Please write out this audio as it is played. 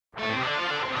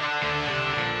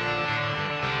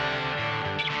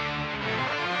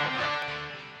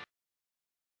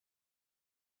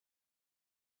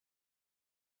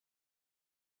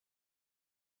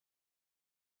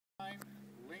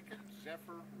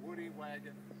Zephyr Woodie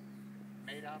wagon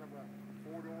made out of a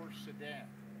four-door sedan.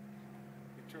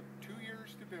 It took 2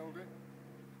 years to build it.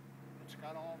 It's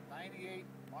got all 98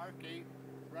 Mark VIII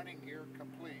running gear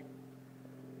complete.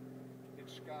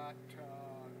 It's got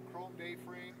chromed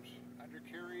A-frames,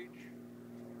 undercarriage,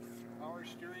 power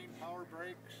steering, power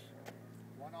brakes,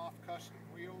 one-off custom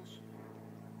wheels,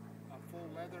 a full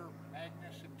leather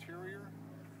Mangus interior,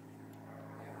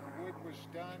 and the wood was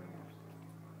done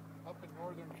up in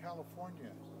Northern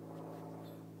California.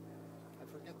 I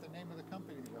forget the name of the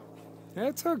company though.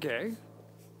 It's okay.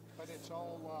 But it's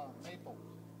all maple.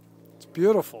 It's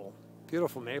beautiful.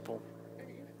 Beautiful maple.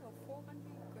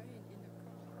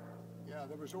 Yeah,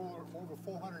 there was over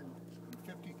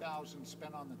 450,000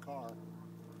 spent on the car.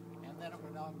 And then it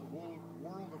went on the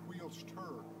World of Wheels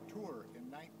tour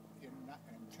in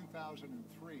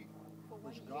 2003. It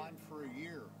was gone for a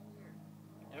year.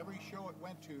 Every show it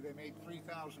went to, they made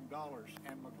 $3,000,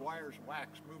 and Meguir's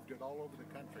wax moved it all over the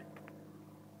country.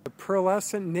 The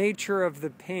pearlescent nature of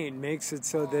the paint makes it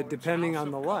so that depending on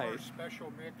the light.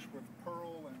 Special mix with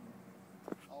pearl and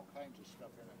all kinds of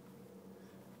stuff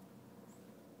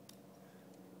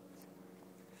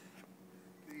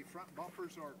in it. The front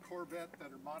bumpers are Corvette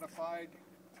that are modified.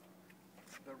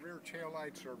 The rear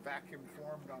taillights are vacuum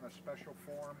formed on a special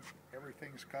form.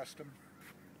 Everything's custom.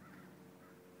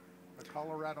 The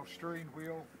Colorado steering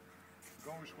wheel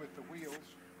goes with the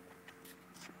wheels.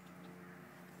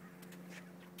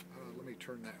 Let me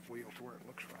turn that wheel to where it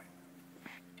looks right.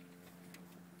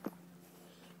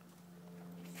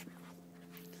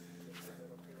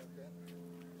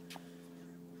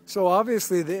 So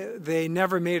obviously they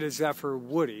never made a Zephyr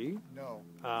Woodie. No.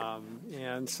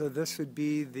 And so this would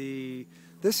be the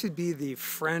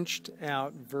Frenched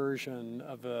out version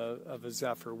of a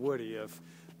Zephyr Woodie, if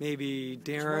maybe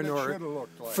Darren or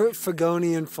like.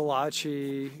 Fagoni and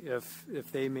Fallaci,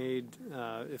 if they made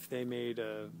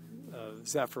a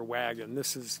Zephyr wagon,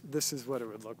 this is what it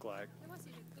would look like.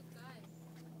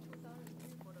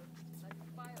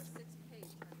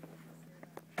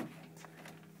 The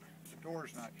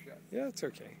door's not shut. Yeah, it's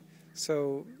okay.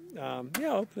 So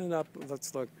yeah, open it up.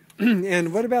 Let's look.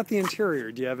 And what about the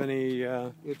interior? Do you have any?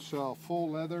 It's full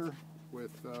leather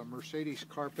with Mercedes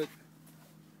carpet.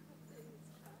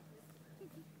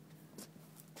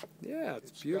 Yeah,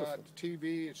 it's beautiful. Got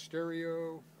TV, it's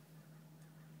stereo,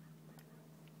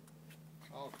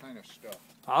 all kind of stuff.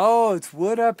 Oh, it's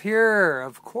wood up here,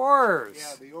 of course.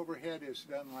 Yeah, the overhead is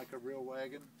done like a real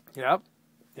wagon. Yep,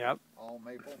 yep. All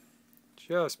maple.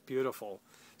 Just beautiful.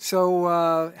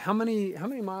 So, how many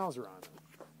miles are on it?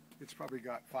 It's probably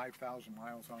got 5,000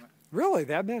 miles on it. Really,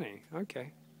 that many?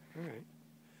 Okay, all right.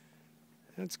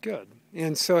 That's good.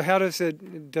 And so, how does it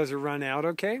run out?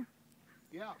 Okay.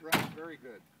 Yeah, it runs very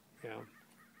good. Yeah.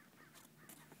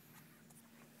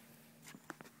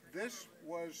 This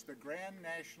was the Grand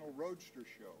National Roadster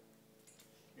Show.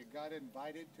 It got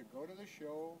invited to go to the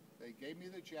show. They gave me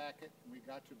the jacket, and we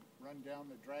got to run down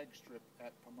the drag strip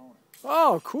at Pomona.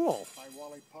 Oh, cool. By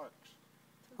Wally Parks.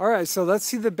 All right, so let's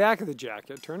see the back of the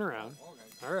jacket. Turn around.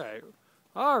 Okay. All right.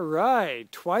 All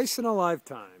right. Twice in a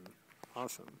lifetime.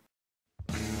 Awesome.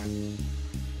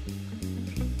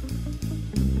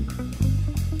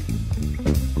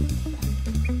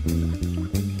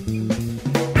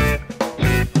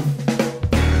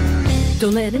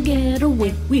 Don't let him get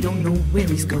away, we don't know where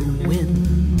he's going.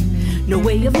 No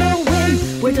way of knowing,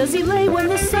 where does he lay when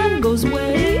the sun goes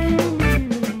away?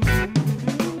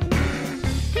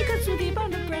 He cuts through the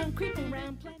underground, creep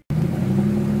around,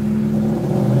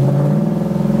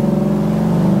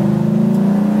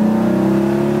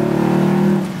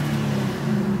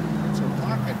 It's a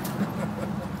pocket.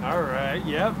 All right,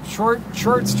 yep,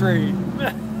 short street.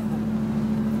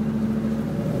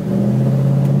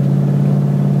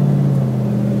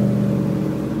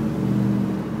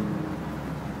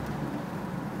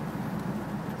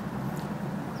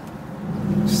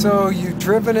 So you've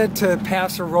driven it to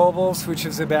Paso Robles, which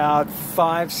is about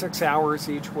 5-6 hours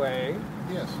each way.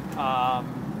 Yes.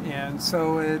 And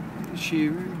so she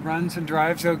runs and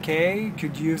drives okay.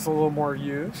 Could use a little more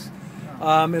use.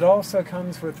 It also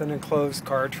comes with an enclosed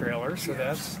car trailer, so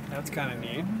yes. that's kind of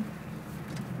neat.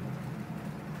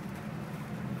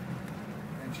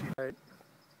 And she. Right.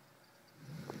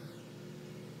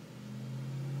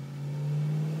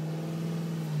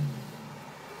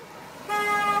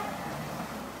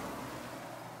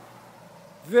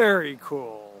 Very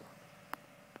cool.